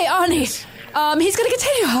stroking. Okay, Arnie. Yes. He's going to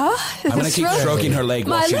continue, huh? I'm going to keep stroking her leg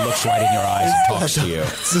while she looks right in your eyes and talks to you.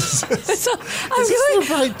 Is this the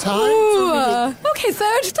right time? Okay,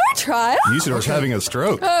 third trial. Usador's having a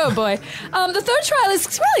stroke. Oh, boy. The third trial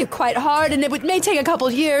is really quite hard, and it may take a couple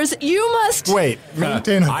of years. You must... Wait,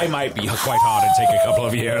 maintain... I might be quite hard and take a couple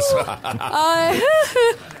of years.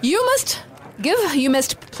 You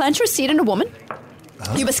must plant your seed in a woman.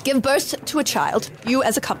 You must give birth to a child, you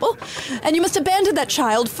as a couple, and you must abandon that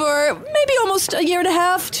child for maybe almost a year and a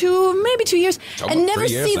half to maybe 2 years, and never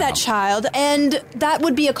see that child, and that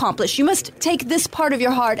would be accomplished. You must take this part of your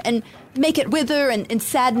heart and make it wither in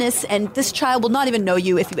sadness, and this child will not even know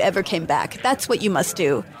you if you ever came back. That's what you must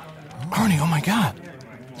do. Arnie, oh my God.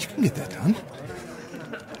 You can get that done.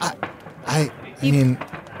 I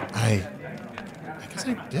guess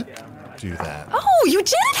I did do that. Oh, you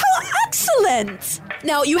did it? How excellent!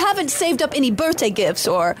 Now, you haven't saved up any birthday gifts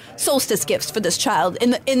or solstice gifts for this child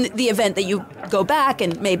in the event that you go back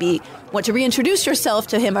and maybe want to reintroduce yourself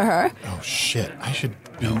to him or her. Oh, shit. I should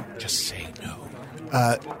be... No, just say no.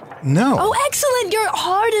 No. Oh, excellent! You're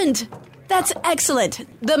hardened! That's excellent.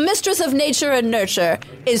 The mistress of nature and nurture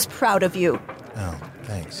is proud of you. Oh,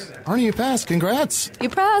 thanks. Arnie, you passed. Congrats. You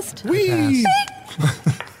passed. Whee!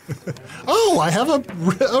 Oh, I have a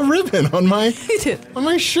ribbon on my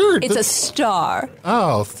shirt. It's a star.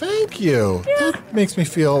 Oh, thank you. Yeah. That makes me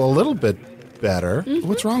feel a little bit better. Mm-hmm.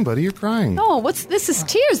 What's wrong, buddy? You're crying. Oh, this is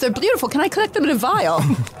tears. They're beautiful. Can I collect them in a vial?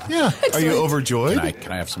 Yeah. Are you overjoyed?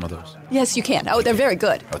 Can I have some of those? Yes, you can. Oh, they're very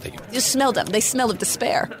good. Oh, thank you. Just smell them. They smell of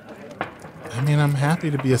despair. I mean, I'm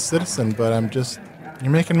happy to be a citizen, but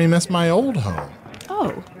you're making me miss my old home.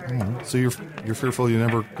 Oh. So you're fearful you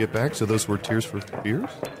never get back? So those were tears for fears?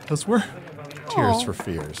 Those were tears for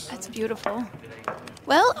fears. That's beautiful.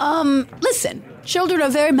 Well, listen. Children are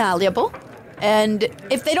very malleable, and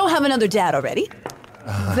if they don't have another dad already,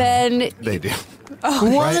 then... They do.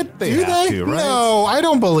 Oh, what? Right? They do have they? to, right? No, I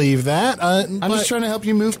don't believe that. I'm just trying to help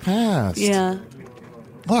you move past. Yeah.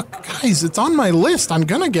 Look, guys, it's on my list. I'm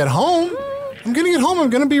going to get home. I'm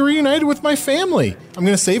going to be reunited with my family. I'm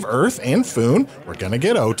going to save Earth and Foon. We're going to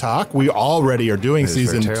get Otak. We already are doing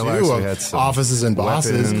season 2 of Offices and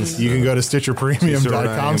Bosses. Weapons, you can go to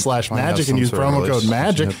StitcherPremium.com/magic and use promo code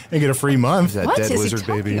MAGIC and get a free month. What is he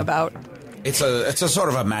talking about? It's a sort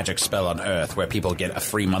of a magic spell on Earth where people get a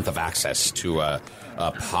free month of access to a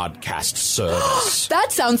podcast service.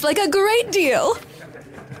 That sounds like a great deal.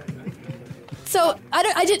 So,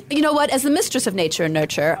 you know what? As the mistress of nature and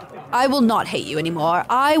nurture, I will not hate you anymore.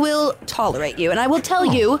 I will tolerate you, and I will tell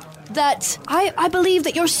you that I believe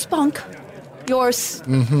that your spunk, your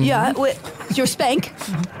spank,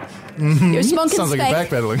 your spunk Sounds and like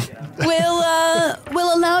spank you're backpedaling.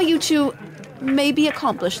 will allow you to maybe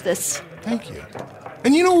accomplish this. Thank you.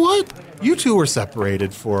 And you know what? You two were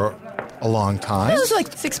separated for a long time. It was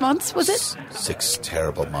like 6 months, was it? 6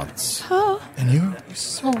 terrible months. Oh. And you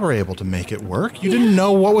still were able to make it work. You didn't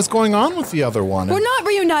know what was going on with the other one. We're not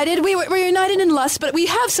reunited. We were reunited in lust, but we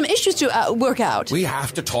have some issues to work out. We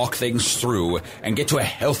have to talk things through and get to a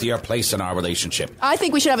healthier place in our relationship. I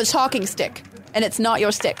think we should have a talking stick, and it's not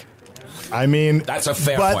your stick. I mean, that's a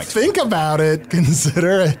fair point. But think about it.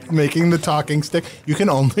 Consider it making the talking stick. You can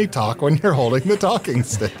only talk when you're holding the talking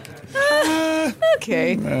stick.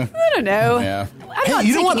 Okay. I don't know. Yeah. I'm not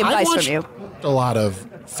taking advice from you. A lot of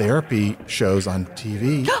therapy shows on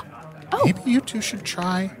TV. Maybe you two should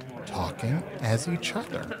try talking as each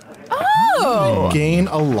other. Oh! You gain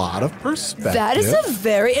a lot of perspective. That is a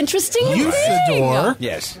very interesting thing. Usador,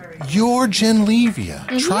 yes. You're Genlevia.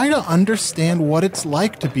 Mm-hmm. Try to understand what it's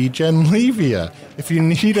like to be Genlevia. If you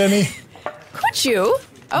need any... Could you?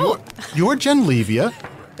 Oh. You're Genlevia,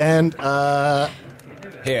 and,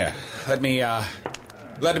 Here, let me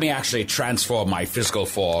actually transform my physical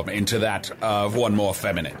form into that of one more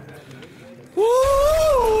feminine. Woo!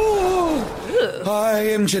 I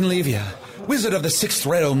am Genlevia, wizard of the 6th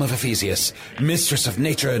realm of Ephesius, mistress of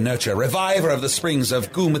nature and nurture, reviver of the springs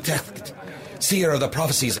of Gumateth, seer of the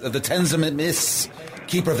prophecies of the Tenzim Myths,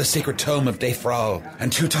 keeper of the sacred tome of Defral,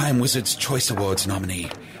 and 2-time Wizard's Choice Awards nominee.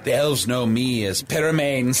 The elves know me as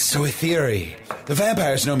Perimane Soetheri. The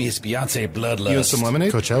vampires know me as Beyonce Bloodlust. You want some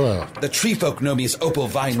lemonade? Coachella. The tree folk know me as Opal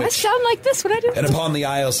Vine I Witch. sound like this when I do. And upon the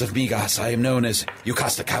Isles of Migas, I am known as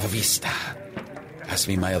Yukasta Cavavista. Ask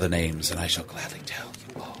me my other names, and I shall gladly tell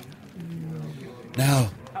you all. Now,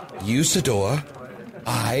 Usador,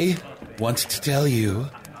 I want to tell you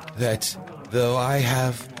that though I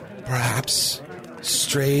have perhaps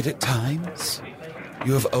strayed at times,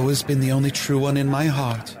 you have always been the only true one in my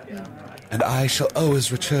heart, and I shall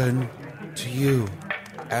always return to you.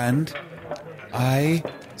 And I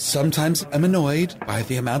sometimes am annoyed by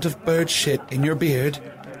the amount of bird shit in your beard,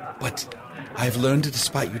 but I've learned to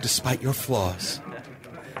despite you despite your flaws.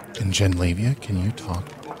 And Genlevia, can you talk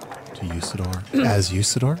to Usador as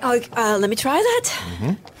Usador? Let me try that.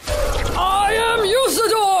 Mm-hmm. I am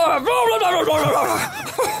Usador!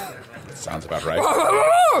 Sounds about right.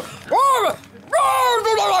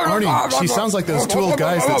 Arnie, she sounds like those two old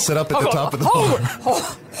guys that sit up at the top of the bar.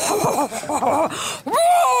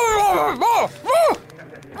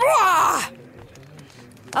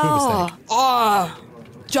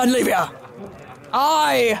 Genlevia,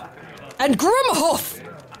 I and Grimhoof,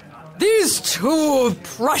 these two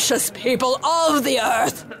precious people of the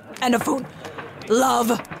earth, and Afun,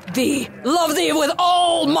 love thee with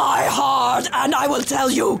all my heart, and I will tell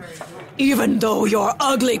you, even though your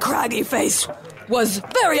ugly, craggy face was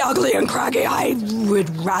very ugly and craggy, I would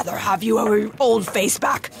rather have your old face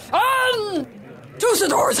back. And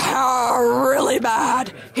Usador's hair really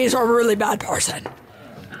bad. He's a really bad person.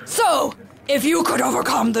 So, if you could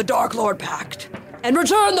overcome the Dark Lord Pact, and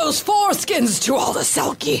return those foreskins to all the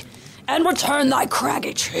Selkie, and return thy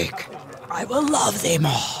craggy cheek, I will love thee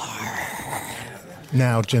more.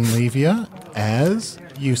 Now, Genlevia, as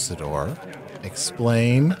Usador,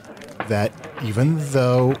 explain that even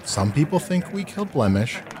though some people think we killed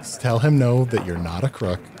Blemish, tell him no, that you're not a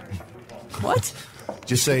crook. What?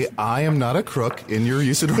 Just say, I am not a crook in your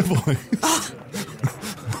Usador voice.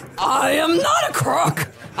 I am not a crook!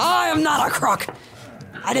 I am not a crook!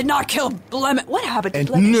 I did not kill Blemish. What happened to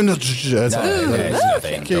Blemish? No, It's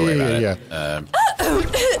nothing. Don't worry about it.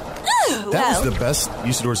 That was the best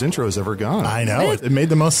Usador's intro's ever gone. I know. It made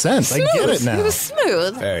the most sense. I get it now. It was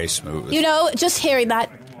smooth. Very smooth. You know, just hearing that,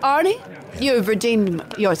 Arnie, you've redeemed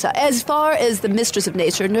yourself. As far as the Mistress of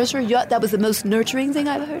Nature and Nurture, that was the most nurturing thing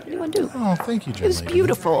I've heard anyone do. Oh, thank you, Genlevia. It was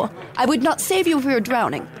beautiful. I would not save you if we were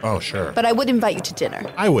drowning, Oh, sure. but I would invite you to dinner.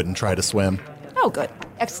 I wouldn't try to swim. Oh, good.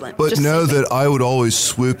 Excellent. But Just know save me. that I would always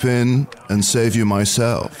swoop in and save you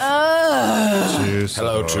myself.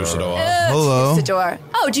 Hello, Usador. Hello. Usador.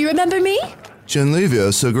 Oh, do you remember me?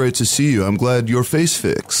 Genlevia, so great to see you. I'm glad your face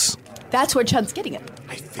fix. That's where Chunt's getting it.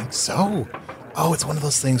 I think so. Oh, it's one of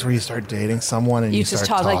those things where you start dating someone and you just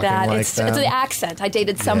start talk like that. talking It's them. the accent. I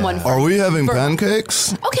dated someone. Yeah. For, Are we having for-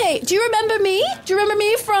 pancakes? Okay, do you remember me? Do you remember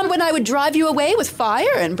me from when I would drive you away with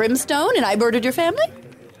fire and brimstone and I murdered your family?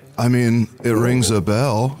 I mean, it rings a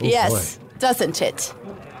bell. Yes, doesn't it?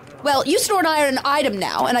 Well, Usador and I are an item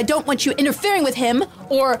now, and I don't want you interfering with him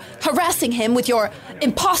or harassing him with your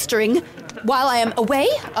impostering while I am away,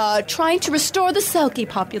 trying to restore the Selkie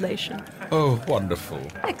population. Oh, wonderful.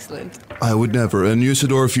 Excellent. I would never. And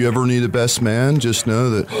Usador, if you ever need a best man, just know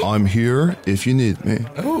that I'm here if you need me.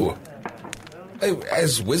 Oh.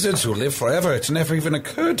 As wizards who live forever, it's never even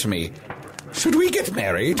occurred to me. Should we get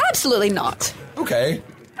married? Absolutely not. Okay.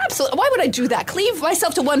 Absolutely. Why would I do that? Cleave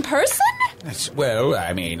myself to one person? Well,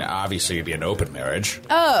 I mean, obviously it'd be an open marriage.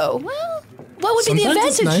 Oh, well, what would be the Sometimes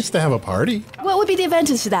advantage? it's nice to have a party. What would be the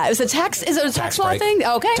advantage to that? Is it a tax law break. thing?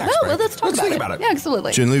 Okay, Tax well, break. let's talk Let's about think it. about it. Yeah,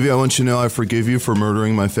 absolutely. Genlevia, I want you to know I forgive you for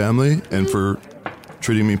murdering my family and for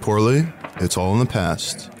treating me poorly. It's all in the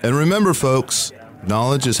past. And remember, folks,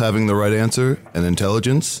 knowledge is having the right answer, and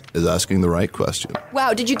intelligence is asking the right question.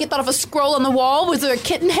 Wow, did you get that off a scroll on the wall? Was there a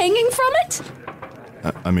kitten hanging from it?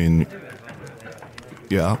 I mean,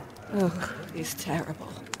 yeah. Ugh, he's terrible.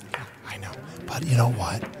 I know. But you know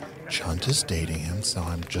what? Chunt is dating him, so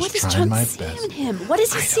I'm just What does trying Chunt my see best. in him? What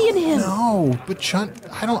does he see in him? No, but Chunt,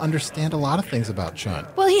 I don't understand a lot of things about Chunt.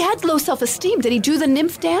 Well, he had low self-esteem. Did he do the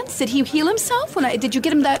nymph dance? Did he heal himself? Did you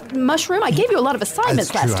get him that mushroom? I gave you a lot of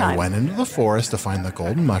assignments That's true. last time. I went into the forest to find the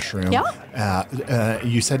golden mushroom. Yeah?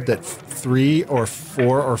 You said that 3 or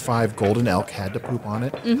 4 or 5 golden elk had to poop on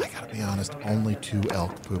it. I gotta be honest, only 2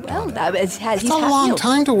 elk pooped Well, on it. he's It's a half long healed.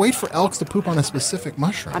 time to wait for elks to poop on a specific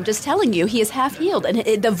mushroom. I'm just telling you, he is half healed, and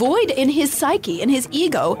the void in his psyche, in his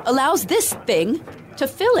ego, allows this thing to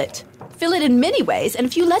fill it. Fill it in many ways, and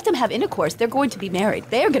if you let them have intercourse, they're going to be married.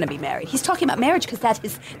 They're going to be married. He's talking about marriage because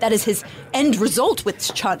that is his end result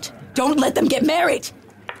with Chunt. Don't let them get married.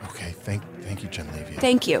 Okay, thank you, Genlevia.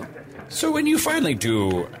 Thank you. So when you finally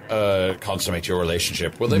do consummate your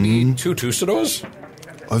relationship, will there be two Tussadors?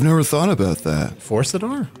 I've never thought about that.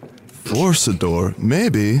 Forsador? Forsador?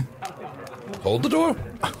 Maybe. Hold the door.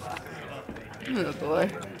 Oh, boy.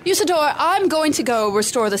 Usador, I'm going to go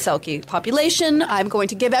restore the Selkie population. I'm going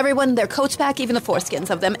to give everyone their coats back, even the foreskins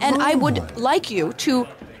of them. And I would like you to,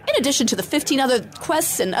 in addition to the 15 other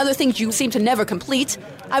quests and other things you seem to never complete,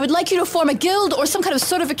 I would like you to form a guild or some kind of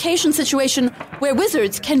certification situation where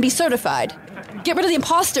wizards can be certified. Get rid of the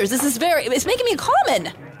imposters. It's making me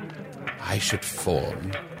common. I should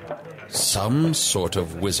form some sort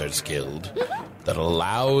of wizards guild that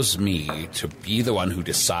allows me to be the one who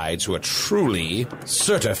decides who are truly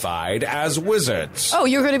certified as wizards. Oh,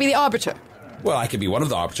 you're going to be the arbiter. Well, I could be one of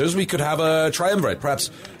the arbiters. We could have a triumvirate. Perhaps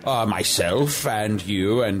myself and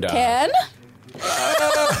you and... Ken?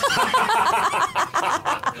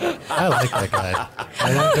 I like that guy.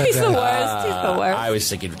 He's the worst. He's the worst. I was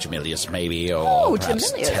thinking of Jamilius, maybe, or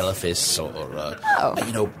perhaps Jamilius. Telephus, or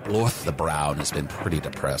Blorth the Brown has been pretty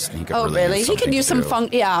depressed. And he could Really? use He could use some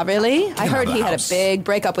funk. Yeah, really? I him heard out of he the had a house. big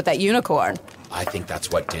breakup with that unicorn. I think that's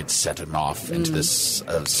what did set him off into this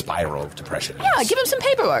spiral of depression. Yeah, give him some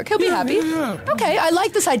paperwork. He'll be happy. Okay, I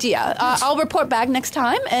like this idea. I'll report back next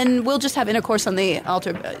time, and we'll just have intercourse on the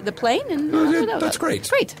the plane. And That's great.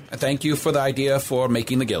 Great. Thank you for the idea for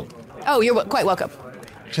making the guild. Oh, you're quite welcome.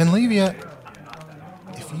 Genlevia,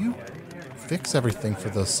 if you fix everything for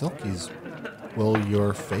those Silkies, will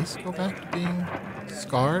your face go back to being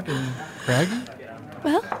scarred and craggy?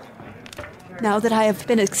 Well, now that I have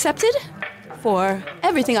been accepted for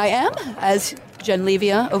everything I am, as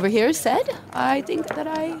Genlevia over here said, I think that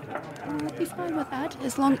I will be fine with that.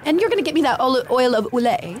 And you're going to get me that oil of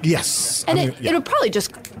Ule. Yes. And it'll probably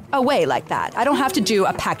just away like that. I don't have to do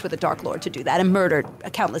a pact with the Dark Lord to do that and murder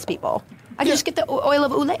countless people. I can just get the oil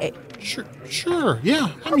of Ule. Sure.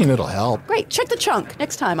 Yeah. I mean, it'll help. Great. Check the trunk.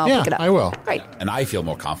 Next time I'll pick it up. I will. Great. And I feel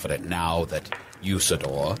more confident now that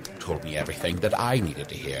Usador told me everything that I needed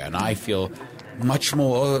to hear, and I feel much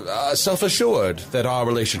more self-assured that our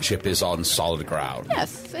relationship is on solid ground.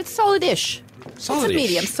 Yes, it's solid-ish. It's a Solid-ish.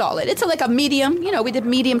 medium solid. It's like a medium, we did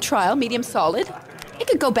medium trial, medium solid. It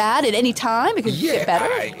could go bad at any time. It could get better.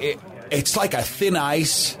 It's like a thin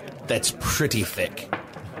ice that's pretty thick.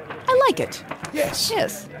 I like it. Yes.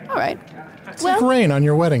 Yes. All right. It's like rain on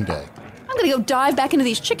your wedding day. I'm going to go dive back into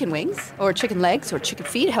these chicken wings, or chicken legs, or chicken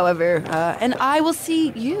feet, however, and I will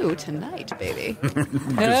see you tonight, baby.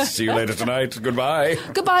 See you later tonight. Goodbye.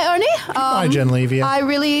 Goodbye, Arnie. Goodbye, Genlevia. I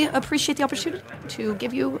really appreciate the opportunity to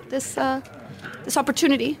give you this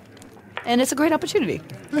opportunity, and it's a great opportunity.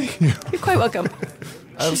 Thank you. You're quite welcome.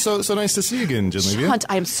 So nice to see you again, Genlevia. Hunt,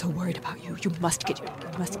 I am so worried about you. You must get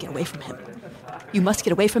away from him. You must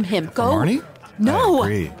get away from him. Go. From Arnie? No. I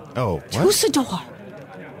agree. Oh, what? Usador.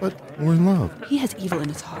 But we're in love. He has evil in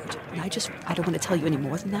his heart, and I don't want to tell you any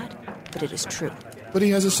more than that, but it is true. But he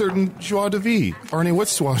has a certain joie de vie. Arnie,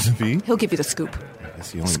 what's joie de vie? He'll give you the scoop.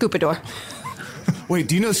 Scoopador. Wait,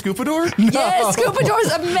 do you know Scoopador? No. Yes,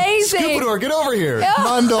 Scoopador's amazing. Scoopador, get over here. Yeah.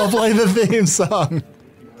 Mondo, play the theme song.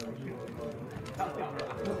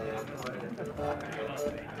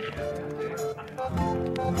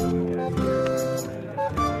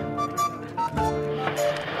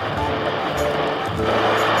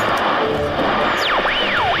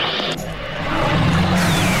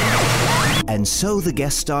 And so the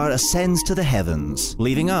guest star ascends to the heavens,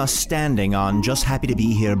 leaving us standing on Just Happy to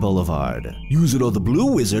Be Here Boulevard. Usador the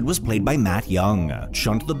Blue Wizard was played by Matt Young.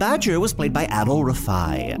 Chunt the Badger was played by Adol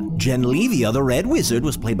Rafai. Genlevia the Red Wizard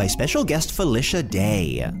was played by special guest Felicia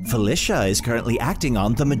Day. Felicia is currently acting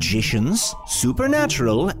on The Magicians,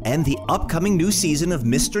 Supernatural, and the upcoming new season of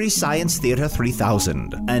Mystery Science Theater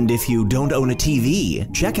 3000. And if you don't own a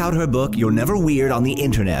TV, check out her book You're Never Weird on the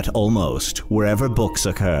Internet Almost, wherever books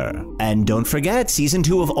occur. And don't forget, Season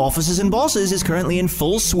 2 of Offices and Bosses is currently in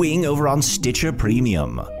full swing over on Stitcher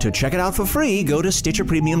Premium. To check it out for free, go to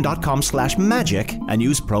stitcherpremium.com/magic and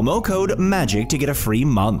use promo code MAGIC to get a free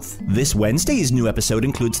month. This Wednesday's new episode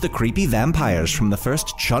includes the creepy vampires from the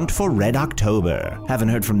first Chunt for Red October. Haven't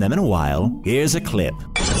heard from them in a while. Here's a clip.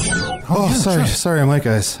 Oh, sorry, I'm late,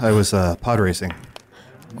 guys. I was pod racing.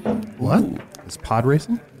 What? It's pod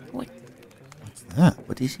racing? What's that?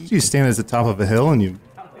 What is he? You stand at the top of a hill and you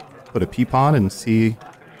put a pea pod and see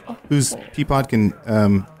whose pea pod can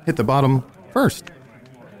hit the bottom first,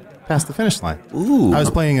 past the finish line. Ooh. I was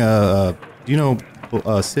playing, do you know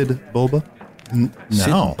Sid Bulba? No.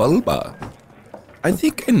 Sid Bulba. I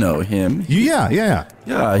think I know him.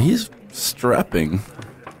 Yeah, he's strapping.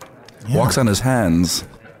 Walks on his hands.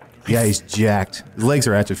 Yeah, he's jacked. His legs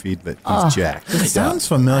are atrophied, but he's jacked. It sounds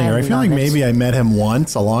familiar. I feel like maybe I met him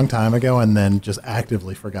once a long time ago and then just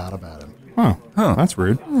actively forgot about him. Huh. That's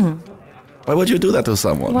rude. Why would you do that to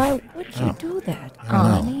someone? Why would you do that,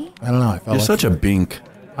 I don't know. I felt You're like such a bink.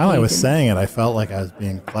 while I was saying it, I felt like I was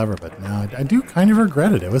being clever, but now I do kind of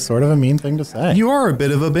regret it. It was sort of a mean thing to say. You are a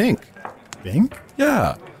bit of a bink. Bink?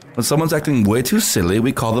 Yeah. When someone's acting way too silly,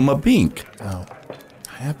 we call them a bink. Oh,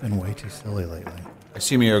 I have been way too silly lately. I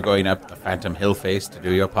assume you're going up the Phantom Hill face to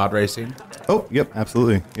do your pod racing? Oh, yep,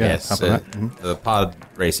 absolutely. Yeah, Yes, the pod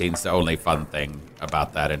racing's the only fun thing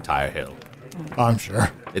about that entire hill. Oh, I'm sure.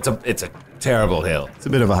 It's a terrible hill. It's a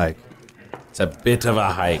bit of a hike. It's a bit of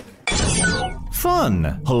a hike.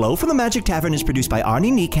 Fun! Hello from the Magic Tavern is produced by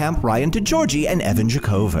Arnie Niekamp, Ryan DeGiorgi, and Evan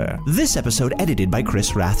Jacover. This episode edited by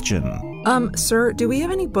Chris Rathjen. Sir, do we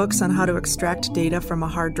have any books on how to extract data from a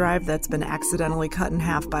hard drive that's been accidentally cut in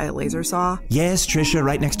half by a laser saw? Yes, Trisha,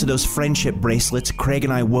 right next to those friendship bracelets Craig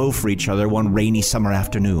and I wove for each other one rainy summer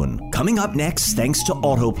afternoon. Coming up next, thanks to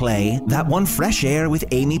Autoplay, that one fresh air with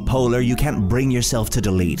Amy Poehler you can't bring yourself to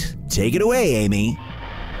delete. Take it away, Amy.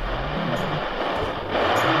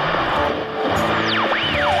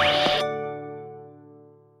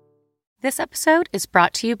 This episode is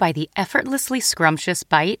brought to you by the effortlessly scrumptious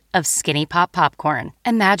bite of Skinny Pop popcorn.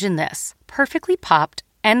 Imagine this: perfectly popped,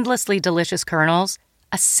 endlessly delicious kernels,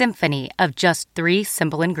 a symphony of just 3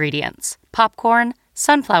 simple ingredients: popcorn,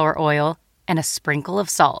 sunflower oil, and a sprinkle of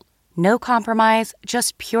salt. No compromise,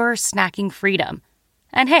 just pure snacking freedom.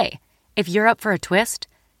 And hey, if you're up for a twist,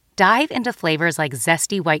 dive into flavors like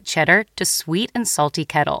zesty white cheddar to sweet and salty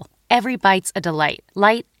kettle. Every bite's a delight,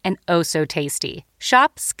 light and oh so tasty.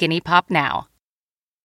 Shop Skinny Pop now.